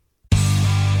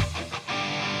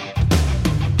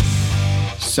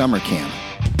Summer camp.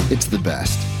 It's the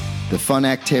best. The fun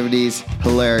activities,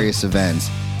 hilarious events,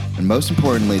 and most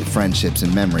importantly, the friendships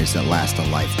and memories that last a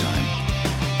lifetime.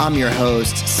 I'm your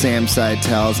host, Sam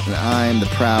Seitels, and I'm the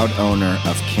proud owner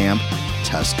of Camp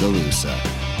Tuscaloosa.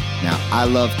 Now, I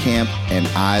love camp and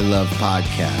I love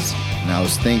podcasts, and I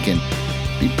was thinking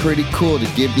it'd be pretty cool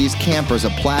to give these campers a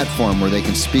platform where they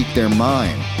can speak their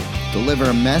mind, deliver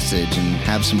a message, and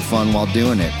have some fun while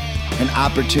doing it. An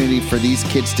opportunity for these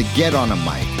kids to get on a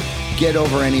mic, get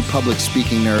over any public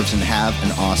speaking nerves, and have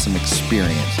an awesome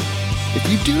experience. If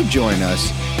you do join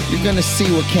us, you're going to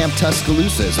see what Camp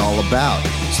Tuscaloosa is all about.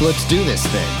 So let's do this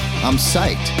thing. I'm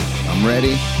psyched. I'm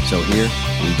ready. So here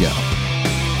we go.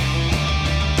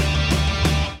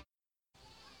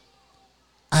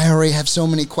 I already have so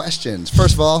many questions.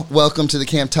 First of all, welcome to the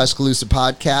Camp Tuscaloosa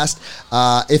podcast.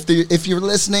 If you're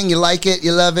listening, you like it,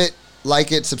 you love it,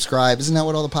 like it, subscribe. Isn't that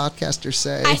what all the podcasters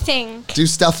say? I think. Do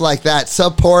stuff like that.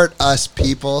 Support us,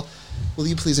 people. Will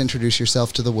you please introduce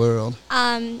yourself to the world?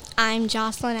 I'm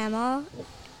Jocelyn Emma.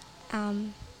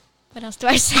 What else do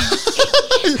I say?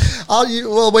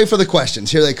 We'll wait for the questions.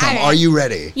 Here they come. All right. Are you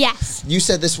ready? Yes. You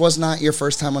said this was not your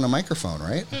first time on a microphone,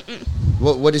 right? Mm-mm.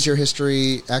 What is your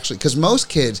history actually? Because most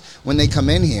kids, when they come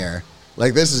in here,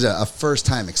 like this is a first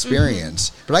time experience.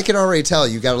 Mm-hmm. But I could already tell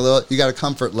you got a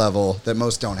comfort level that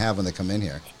most don't have when they come in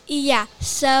here. Yeah.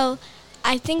 So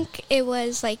I think it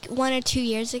was like 1 or 2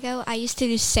 years ago. I used to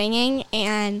do singing,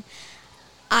 and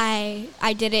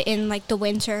I did it in like the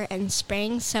winter and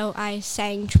spring. So I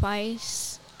sang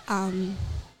twice.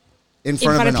 In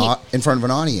front of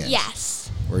an audience. Yes.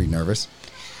 Were you nervous?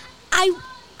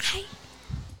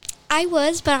 I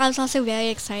was, but I was also very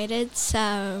excited.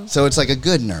 So it's like a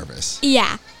good nervous.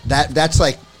 Yeah. That's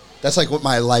like what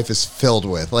my life is filled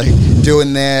with. Like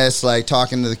doing this, like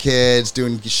talking to the kids,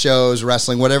 doing shows,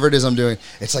 wrestling, whatever it is I'm doing.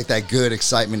 It's like that good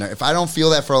excitement. If I don't feel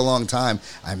that for a long time,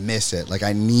 I miss it. Like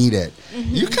I need it.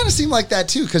 Mm-hmm. You kind of seem like that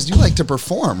too, because you like to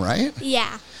perform, right?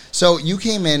 Yeah. So you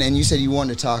came in and you said you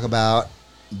wanted to talk about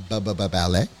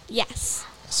ballet? Yes.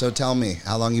 So tell me,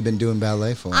 how long you been doing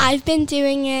ballet for? I've been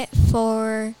doing it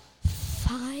for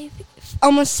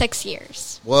almost 6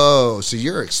 years. Whoa, so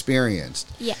you're experienced.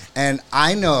 Yeah. And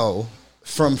I know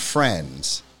from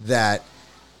friends that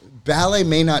ballet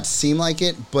may not seem like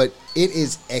it, but it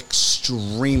is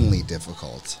extremely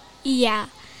difficult. Yeah.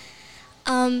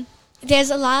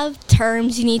 There's a lot of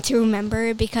terms you need to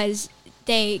remember because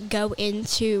they go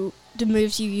into the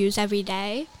moves you use every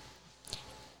day.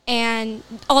 And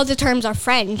all the terms are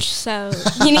French, so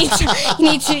you need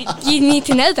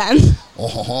to know them.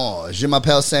 Oh, je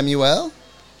m'appelle Samuel?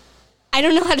 I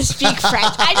don't know how to speak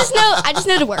French. I just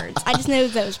know the words. I just know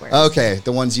those words. Okay,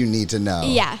 the ones you need to know.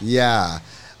 Yeah. Yeah.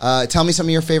 Tell me some of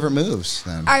your favorite moves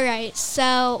then. All right.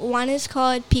 So one is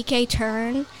called piqué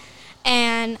turn,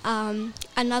 and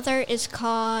another is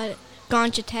called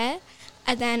grand jeté,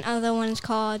 and then other one is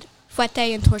called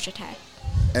fouetté and tourjeté.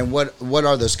 And what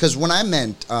are those? Because when I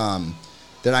meant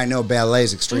that I know ballet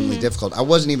is extremely difficult, I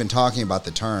wasn't even talking about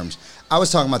the terms. I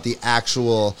was talking about the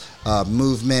actual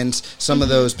movements, some of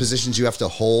those positions you have to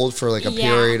hold for like a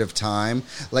period of time.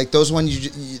 Like those ones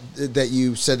that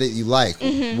you said that you like,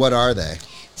 what are they?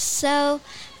 So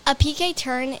a piqué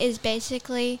turn is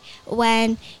basically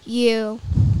when you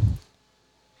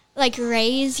like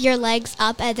raise your legs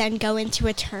up and then go into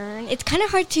a turn. It's kind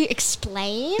of hard to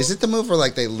explain. Is it the move where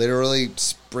like they literally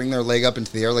bring their leg up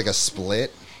into the air like a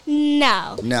split?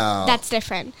 No. That's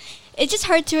different. It's just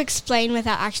hard to explain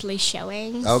without actually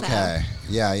showing. Okay.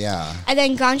 So. Yeah. And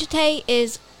then grand jeté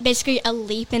is basically a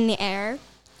leap in the air.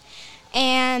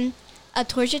 And a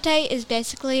tourjeté is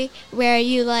basically where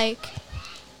you like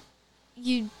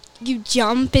you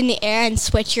jump in the air and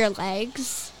switch your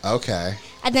legs. Okay.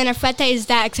 And then a fouetté is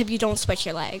that, except you don't switch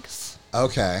your legs.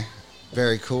 Okay.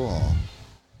 Very cool.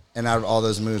 And out of all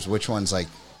those moves, which one's like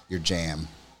your jam?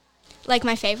 Like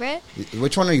my favorite?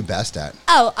 Which one are you best at?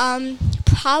 Oh,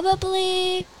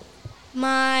 probably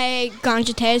my grand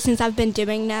jeté, since I've been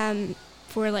doing them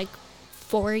for like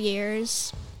 4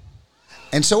 years.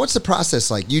 And so what's the process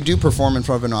like? You do perform in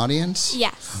front of an audience?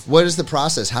 Yes. What is the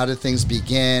process? How do things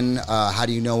begin? How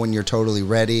do you know when you're totally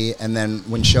ready? And then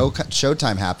when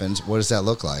showtime happens, what does that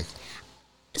look like?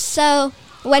 So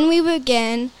when we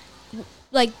begin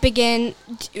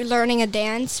learning a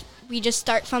dance, we just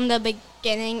start from the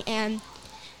beginning, and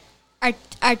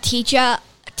our teacher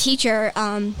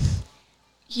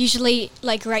usually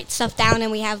like writes stuff down, and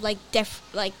we have like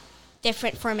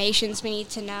different formations we need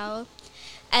to know.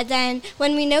 And then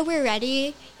when we know we're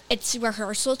ready, it's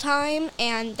rehearsal time,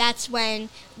 and that's when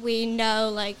we know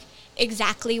like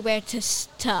exactly where to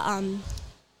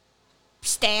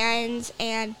stands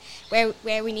and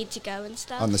where we need to go and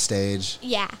stuff. On the stage.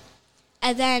 Yeah.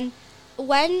 And then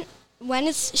when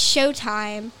it's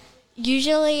showtime,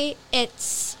 usually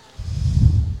it's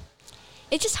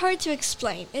just hard to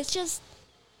explain. It's just...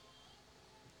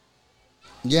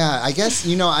 Yeah, I guess,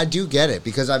 I do get it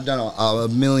because I've done a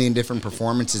million different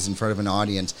performances in front of an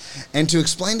audience. And to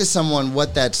explain to someone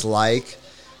what that's like,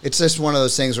 it's just one of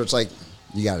those things where it's like,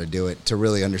 you got to do it to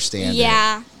really understand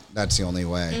it. That's the only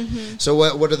way. Mm-hmm. So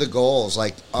what are the goals?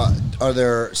 Like, are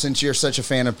there, since you're such a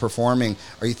fan of performing,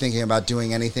 are you thinking about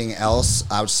doing anything else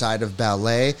outside of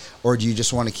ballet? Or do you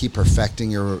just want to keep perfecting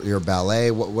your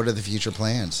ballet? What are the future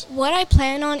plans? What I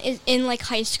plan on is in like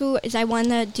high school is I want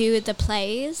to do the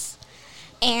plays.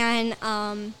 And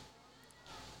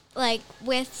like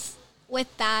with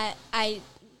that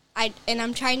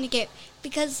I'm trying to get,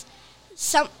 because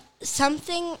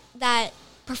something that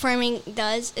performing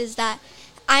does is that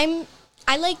I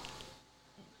like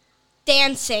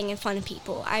dancing in front of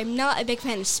people. I'm not a big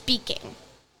fan of speaking.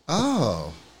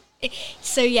 Oh.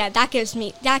 So yeah, that gets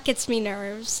me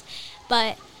nerves.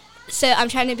 But so I'm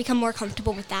trying to become more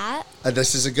comfortable with that.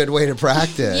 This is a good way to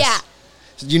practice. Yeah.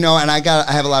 And I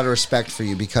have a lot of respect for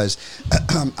you because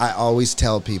I always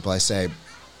tell people, I say,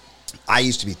 I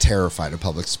used to be terrified of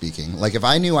public speaking. Like, if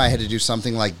I knew I had to do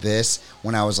something like this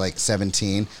when I was like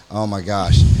 17, oh my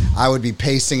gosh, I would be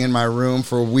pacing in my room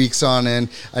for weeks on end.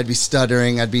 I'd be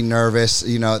stuttering. I'd be nervous.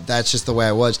 That's just the way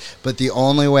I was. But the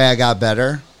only way I got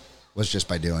better was just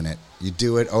by doing it. You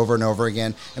do it over and over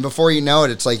again. And before you know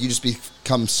it, it's like you just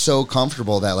become so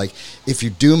comfortable that, like, if you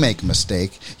do make a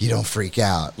mistake, you don't freak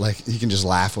out. Like, you can just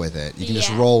laugh with it. You can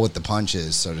just roll with the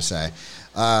punches, so to say.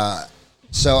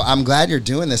 So I'm glad you're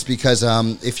doing this because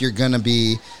if you're going to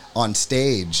be on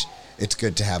stage, it's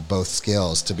good to have both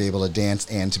skills, to be able to dance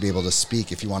and to be able to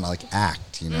speak if you want to, like,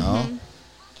 act, Mm-hmm.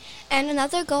 And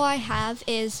another goal I have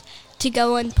is to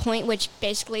go on point, which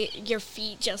basically your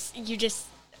feet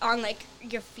on, like,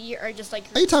 your feet are just, like...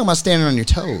 Are you talking about standing on your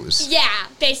toes? Yeah,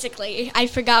 basically. I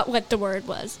forgot what the word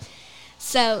was.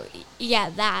 So, yeah,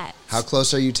 that. How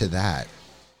close are you to that?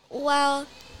 Well,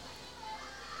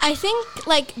 I think,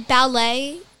 like,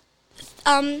 ballet,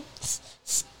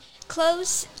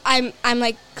 close. I'm,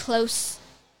 like, closer,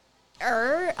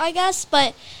 I guess.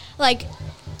 But, like,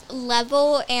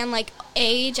 level and, like,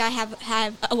 age, I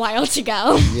have a while to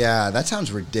go. Yeah, that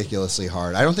sounds ridiculously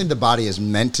hard. I don't think the body is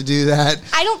meant to do that.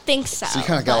 I don't think so. So you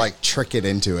kind of got to, like, trick it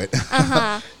into it.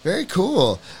 Uh-huh. Very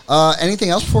cool. Anything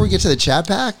else before we get to the chat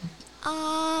pack?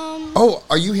 Oh,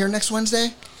 are you here next Wednesday?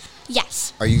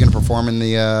 Yes. Are you going to perform in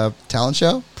the talent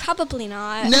show? Probably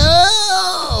not.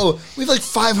 No! We have like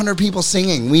 500 people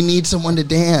singing. We need someone to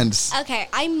dance. Okay,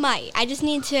 I might. I just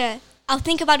need to... I'll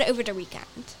think about it over the weekend.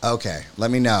 Okay,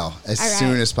 let me know as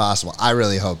soon as possible. I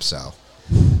really hope so.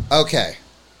 Okay.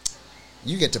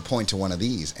 You get to point to one of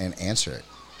these and answer it.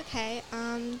 Okay,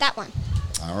 that one.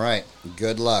 All right.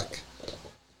 Good luck.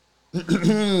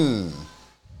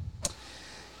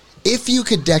 If you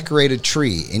could decorate a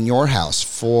tree in your house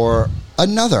for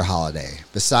another holiday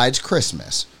besides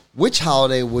Christmas, which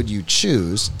holiday would you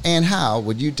choose and how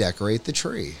would you decorate the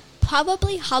tree?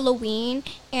 Probably Halloween,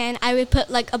 and I would put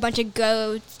like a bunch of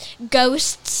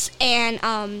ghosts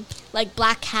and like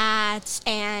black cats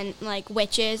and like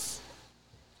witches.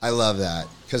 I love that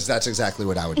because that's exactly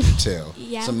what I would do too.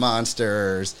 Yeah. Some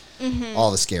monsters,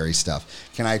 all the scary stuff.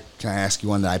 Can I ask you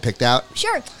one that I picked out?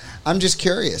 Sure. I'm just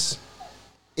curious.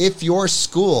 If your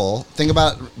school,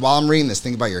 while I'm reading this,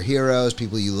 think about your heroes,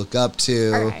 people you look up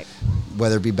to, right.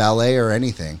 Whether it be ballet or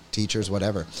anything, teachers,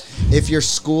 whatever. If your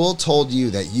school told you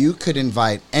that you could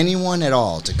invite anyone at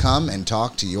all to come and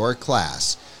talk to your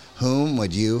class, whom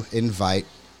would you invite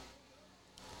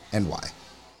and why?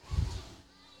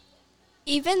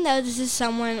 Even though this is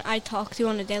someone I talk to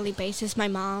on a daily basis, my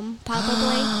mom,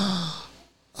 probably.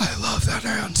 I love that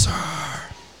answer.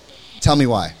 Tell me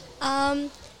why.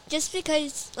 Just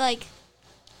because, like,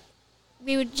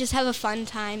 we would just have a fun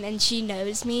time, and she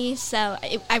knows me, so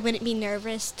I wouldn't be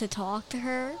nervous to talk to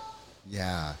her.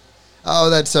 Yeah. Oh,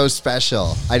 that's so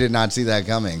special. I did not see that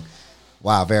coming.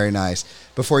 Wow, very nice.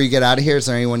 Before you get out of here, is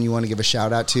there anyone you want to give a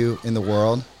shout-out to in the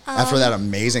world? After that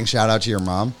amazing shout-out to your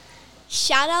mom?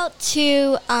 Shout out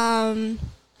to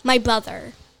my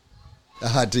brother.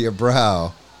 To your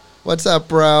bro. What's up,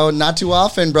 bro? Not too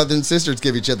often brothers and sisters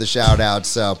give each other shout-outs,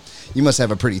 so you must have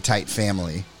a pretty tight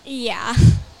family. Yeah.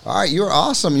 All right, you're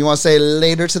awesome. You want to say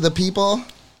later to the people?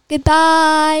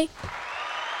 Goodbye.